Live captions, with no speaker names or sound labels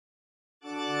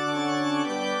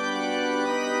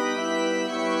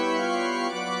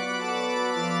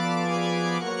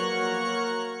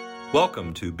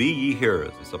Welcome to Be Ye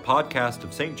Hearers. It's a podcast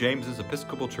of St. James's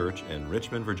Episcopal Church in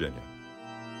Richmond, Virginia.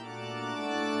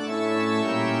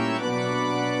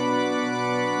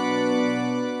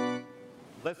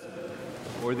 Listen,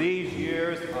 for these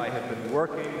years I have been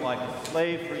working like a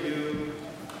slave for you.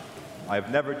 I have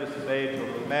never disobeyed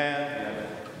your command, and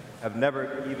have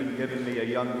never even given me a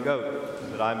young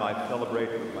goat that I might celebrate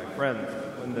with my friends.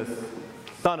 When this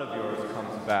son of yours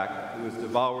comes back, who has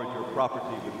devoured your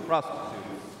property with prostitutes,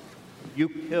 you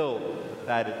killed the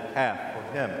fatted calf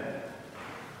for him.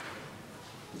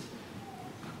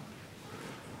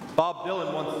 Bob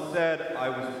Dylan once said, I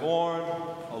was born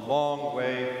a long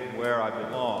way from where I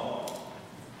belong,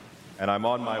 and I'm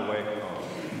on my way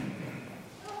home.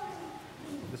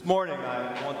 This morning,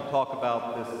 I want to talk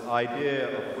about this idea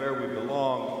of where we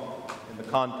belong in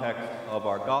the context of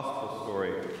our gospel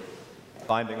story,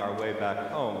 finding our way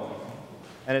back home.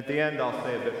 And at the end, I'll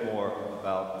say a bit more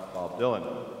about Bob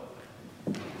Dylan.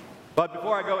 But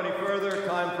before I go any further,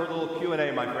 time for a little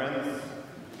Q&A, my friends.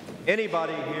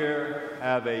 Anybody here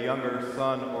have a younger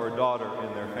son or daughter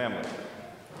in their family?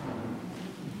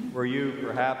 Were you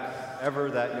perhaps ever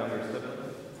that younger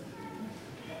sibling?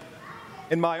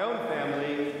 In my own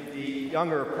family, the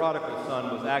younger prodigal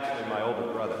son was actually my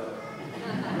older brother.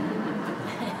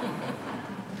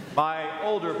 My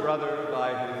older brother,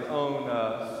 by his own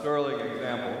sterling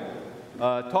example,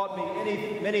 taught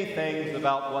me many things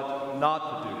about what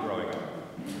not to do growing up.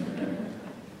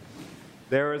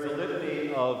 There is a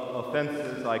litany of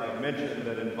offenses I could mention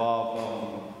that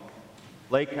involve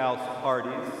lake house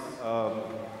parties,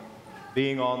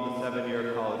 being on the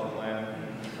 7-year college plan.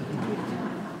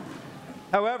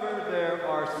 However, there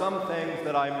are some things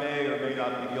that I may or may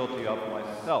not be guilty of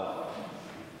myself.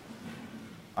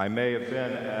 I may have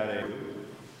been at a...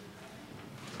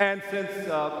 And since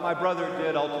my brother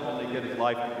did ultimately get his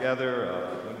life together,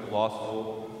 went to law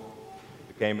school,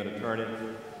 became an attorney,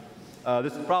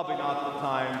 this is probably not the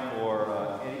time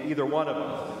for either one of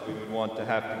us that we would want to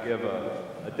have to give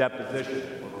a deposition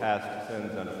for past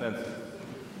sins and offenses.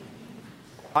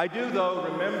 I do, though,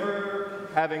 remember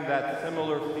having that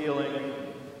similar feeling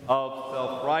of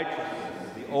self-righteousness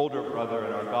as the older brother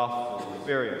in our gospel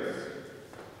experience.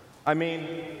 I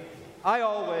mean, I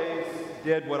always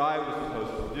did what I was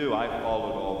supposed to do. I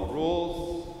followed all the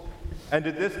rules. And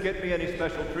did this get me any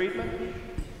special treatment?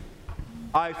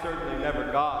 I certainly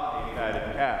never got a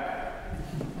fatted calf,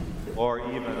 or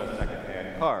even a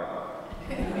second-hand car.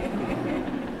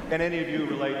 Can any of you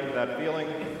relate to that feeling?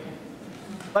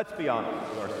 Let's be honest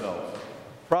with ourselves.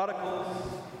 Prodigals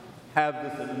have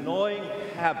this annoying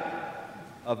habit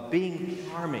of being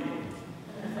charming.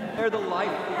 They're the life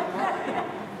of the party.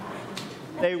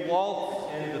 They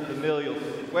waltz into familial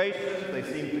situations. They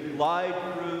seem to glide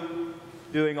through,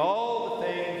 doing all the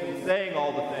things and saying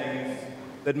all the things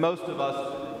that most of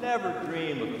us would never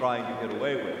dream of trying to get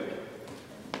away with.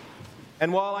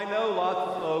 And while I know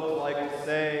lots of folks like to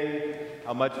say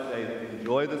how much they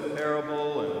enjoy this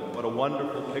parable and what a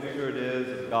wonderful picture it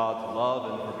is of God's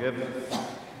love and forgiveness,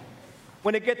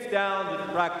 when it gets down to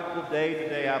the practical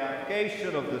day-to-day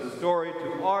application of this story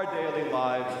to our daily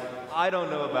lives, I don't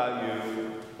know about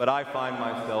you, but I find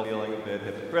myself feeling a bit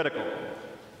hypocritical.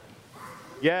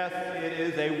 Yes, it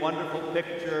is a wonderful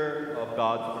picture of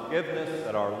God's forgiveness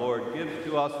that our Lord gives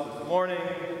to us this morning,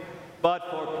 but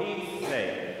for peace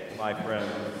sake, my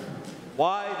friends,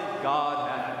 why does God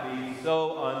have to be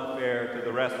so unfair to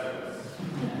the rest of us?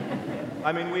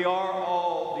 I mean, we are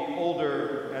all the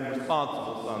older and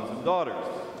responsible sons and daughters.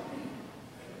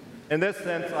 In this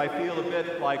sense, I feel a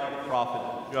bit like the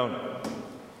prophet Jonah.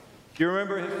 Do you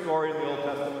remember his story in the Old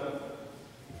Testament?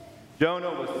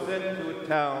 Jonah was sent to a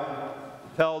town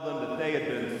to tell them that they had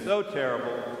been so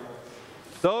terrible,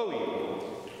 so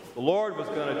evil, the Lord was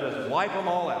going to just wipe them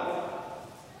all out.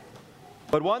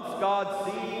 But once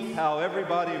God sees how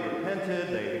everybody repented,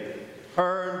 they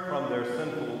turned from their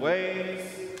sinful ways,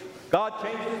 God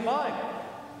changed his mind.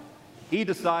 He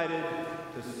decided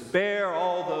to spare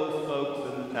all those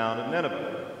folks in the town of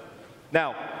Nineveh.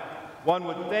 Now, one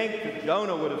would think that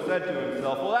Jonah would have said to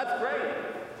himself, well, that's great.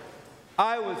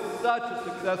 I was such a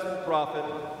successful prophet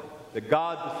that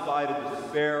God decided to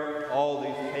spare all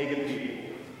these pagan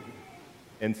people.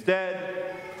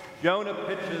 Instead, Jonah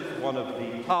pitches one of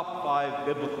the top 5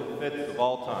 biblical fits of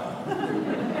all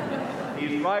time.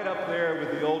 He's right up there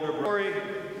with the older brother.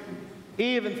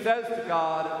 He even says to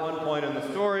God at one point in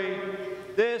the story,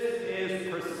 this is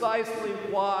precisely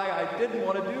why I didn't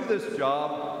want to do this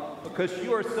job, because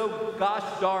you are so gosh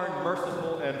darn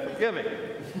merciful and forgiving.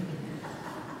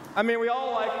 I mean, we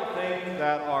all like to think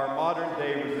that our modern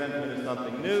day resentment is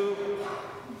something new,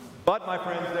 But, my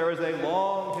friends, there is a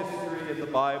long history in the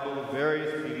Bible of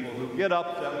various people who get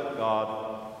upset with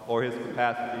God for his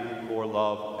capacity for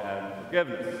love and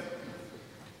forgiveness.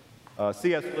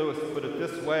 C.S. Lewis put it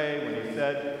this way when he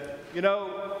said, "You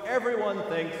know, everyone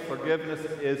thinks forgiveness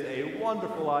is a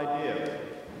wonderful idea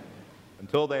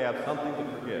until they have something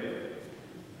to forgive."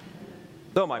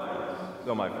 So, my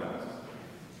friends,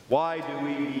 why do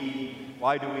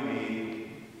we need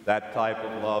that type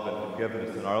of love and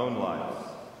forgiveness in our own lives?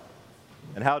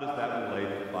 And how does that relate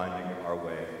to finding our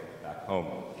way back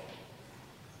home?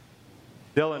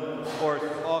 Dylan, of course,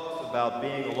 talks about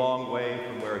being a long way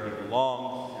from where he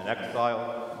belongs in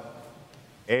exile,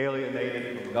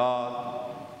 alienated from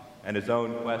God, and his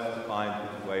own quest to find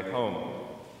his way home.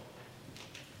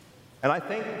 And I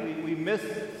think we miss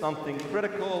something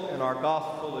critical in our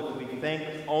gospel if we think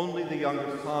only the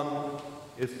younger son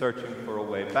is searching for a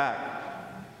way back.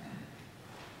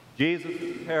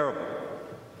 Jesus' parable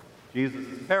is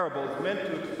meant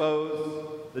to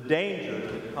expose the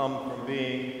dangers that come from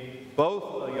being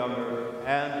both a younger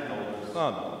and an older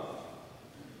son.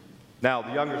 Now,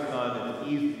 the younger son is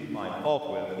easy to find fault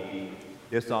with. He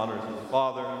dishonors his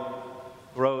father,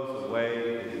 throws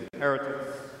away his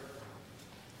inheritance.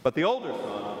 But the older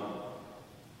son,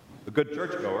 the good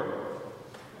churchgoer,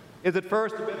 is at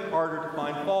first a bit harder to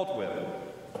find fault with.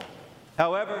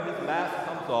 However, his mask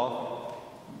comes off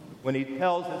when he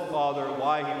tells his father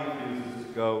why he refuses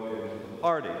to go into the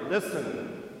party.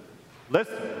 Listen,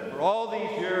 for all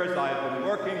these years I have been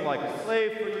working like a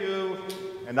slave for you,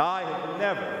 and I have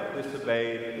never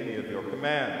disobeyed any of your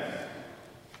commands.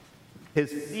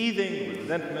 His seething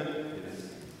resentment, his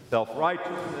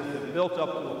self-righteousness have built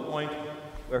up to a point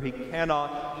where he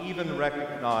cannot even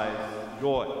recognize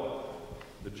joy,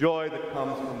 the joy that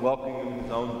comes from welcoming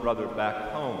his own brother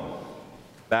back home,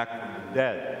 back from the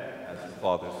dead, as the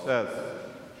father says.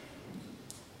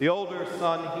 The older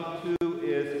son, he too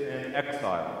is in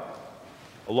exile,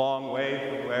 a long way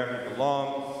from where he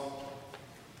belongs,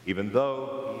 even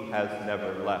though he has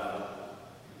never left.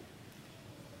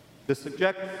 This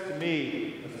suggests to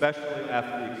me, especially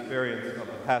after the experience of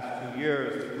the past 2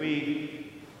 years, that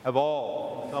we have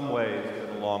all, in some ways,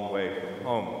 been a long way from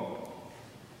home.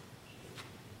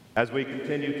 As we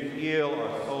continue to heal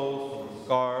our souls from the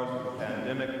scars of the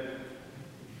pandemic,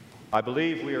 I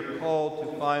believe we are called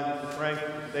to find the strength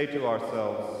to say to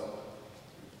ourselves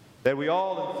that we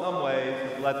all, in some ways,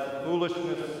 have let the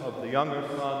foolishness of the younger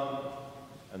son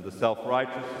and the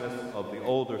self-righteousness of the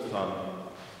older son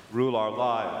rule our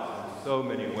lives in so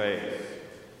many ways.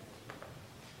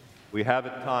 We have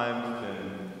at times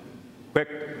been quick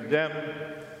to condemn,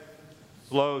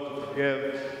 slow to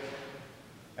forgive,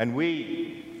 and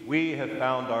we have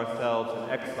found ourselves in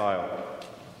exile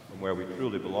from where we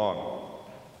truly belong.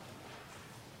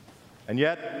 And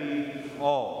yet we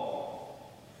all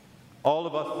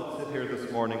of us that sit here this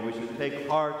morning, we should take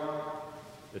heart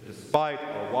that despite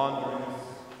our wanderings,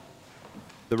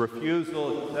 the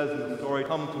refusal, it says in the story,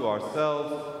 come to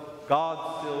ourselves,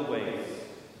 God still waits.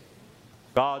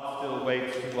 God still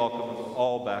waits to welcome us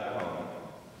all back home.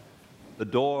 The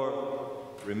door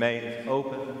remains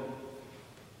open,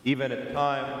 even at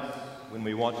times when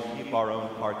we want to keep our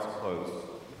own hearts closed.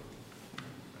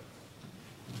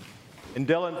 In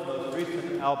Dylan's most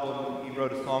recent album, he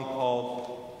wrote a song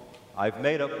called "I've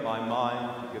Made Up My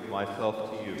Mind to Give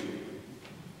Myself to You."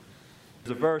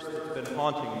 There's a verse that's been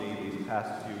haunting me these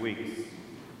past few weeks.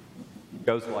 It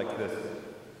goes like this: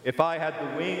 "If I had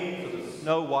the wings of a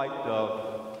snow-white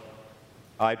dove,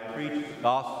 I'd preach the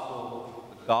gospel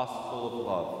of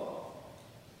love.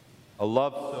 A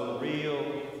love so real,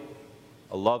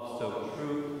 a love so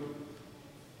true.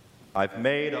 I've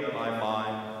made up my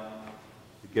mind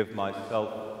to give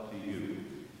myself to you."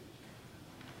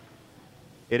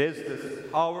 It is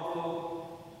this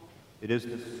powerful, it is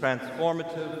this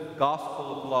transformative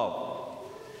gospel of love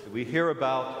that we hear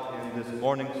about in this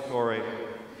morning's story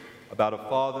about a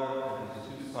father and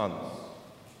his 2 sons.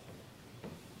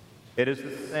 It is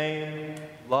the same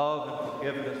love and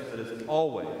forgiveness that is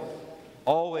always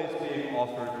being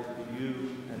offered to you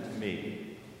and to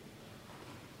me.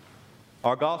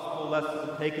 Our gospel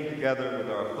lesson, taken together with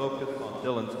our focus on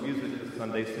Dylan's music this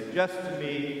Sunday, suggests to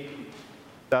me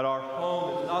that our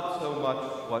home is not so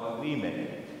much what we make,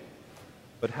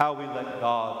 but how we let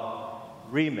God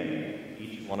remake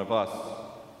each one of us.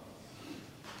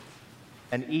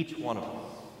 And each one of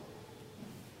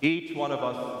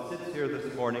us that sits here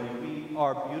this morning, we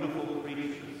are beautiful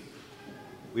creatures.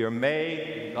 We are made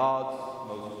in God's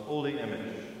most holy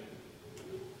image,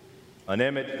 an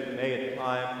image that may at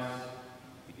times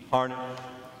tarnished,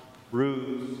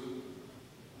 bruised,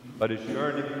 but is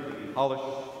yearning to be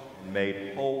polished and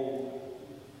made whole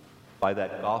by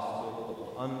that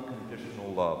gospel of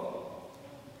unconditional love.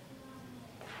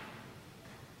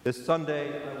 This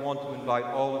Sunday, I want to invite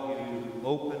all of you to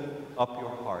open up your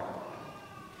heart,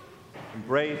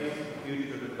 embrace the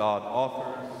future that God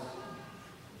offers,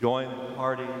 join the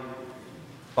party,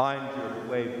 find your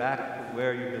way back to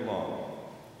where you belong,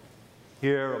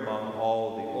 here among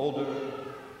all the older,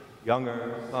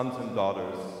 younger sons and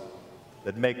daughters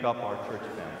that make up our church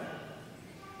family.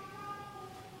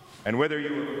 And whether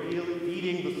you are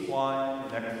feeding the swine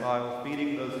in exile,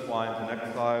 feeding those swines in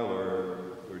exile, or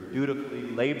dutifully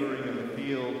laboring in the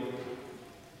field,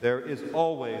 there is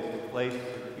always a place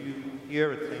for you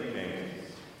here at St.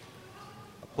 James's,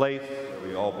 a place where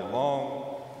we all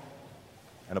belong,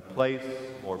 and a place,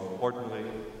 more importantly,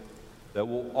 that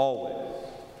will always,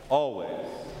 always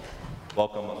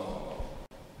welcome us home.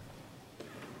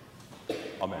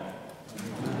 Amen.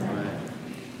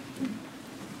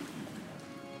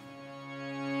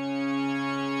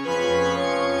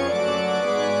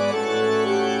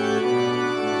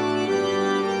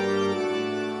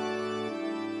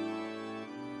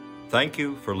 Thank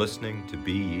you for listening to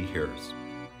Be Ye Hearers.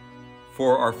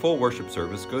 For our full worship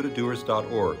service, go to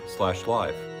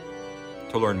doers.org/live.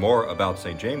 To learn more about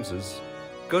St. James's,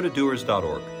 go to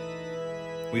doers.org.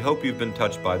 We hope you've been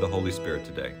touched by the Holy Spirit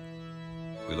today.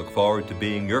 We look forward to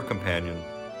being your companion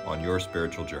on your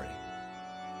spiritual journey.